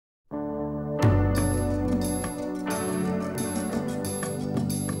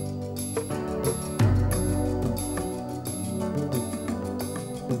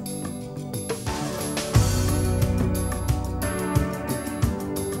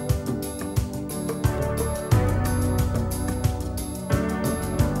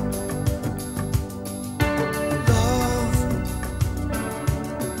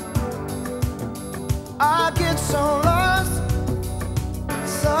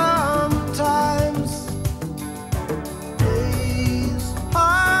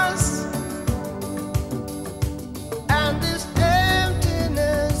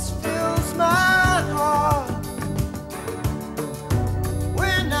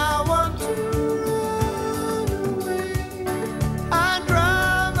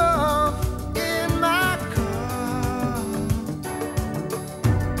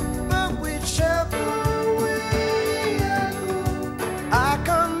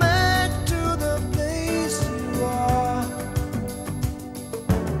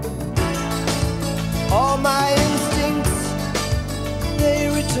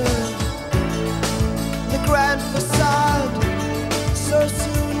fire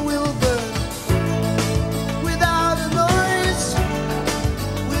soon will burn. Without a noise,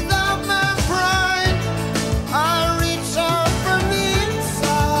 without my pride, I reach out from the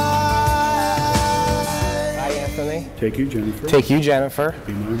inside. I, Anthony, Take you, Jennifer. take you, Jennifer,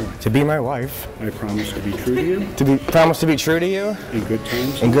 Be my wife. to be my wife, I promise to be true to you promise to be true to you in good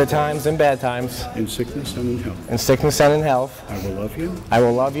times, in good times and bad times, in sickness and in health. in sickness and in health. I will love you I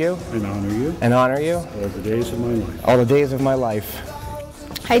will love you and honor you and honor you all the days of my life. all the days of my life.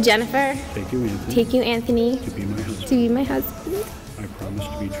 Hi, Jennifer. Take you, Anthony, Take you, Anthony, to be my husband. to be my husband. I promise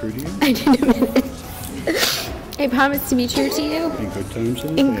to be true to you I did a minute. I promise to be true to you in good times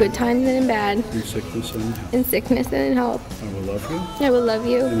and in bad, good times and in bad, in sickness and in health. in sickness and in health. I will love you I will love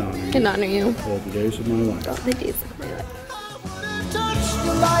you and honor you you all the days of my life. all the days of my life. Touch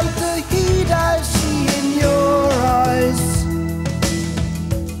the light, the heat I see in your eyes.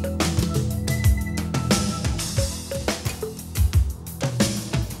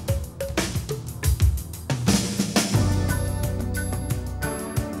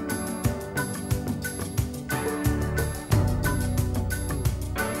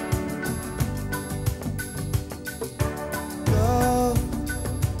 Love,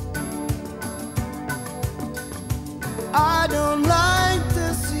 I don't like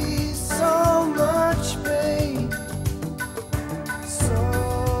to see so much pain,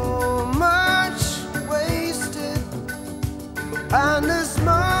 so much wasted, and this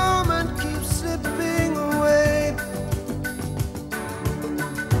moment keeps slipping away.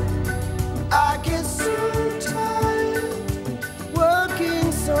 I get so tired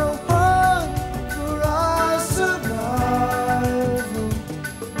working so hard for our survival.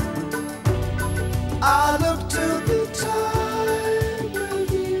 I look to the time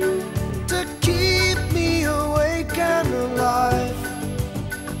with you to keep me awake and alive.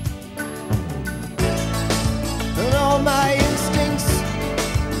 And all my instincts,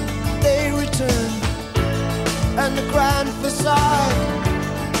 they return, and the grand facade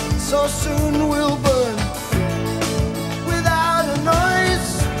so soon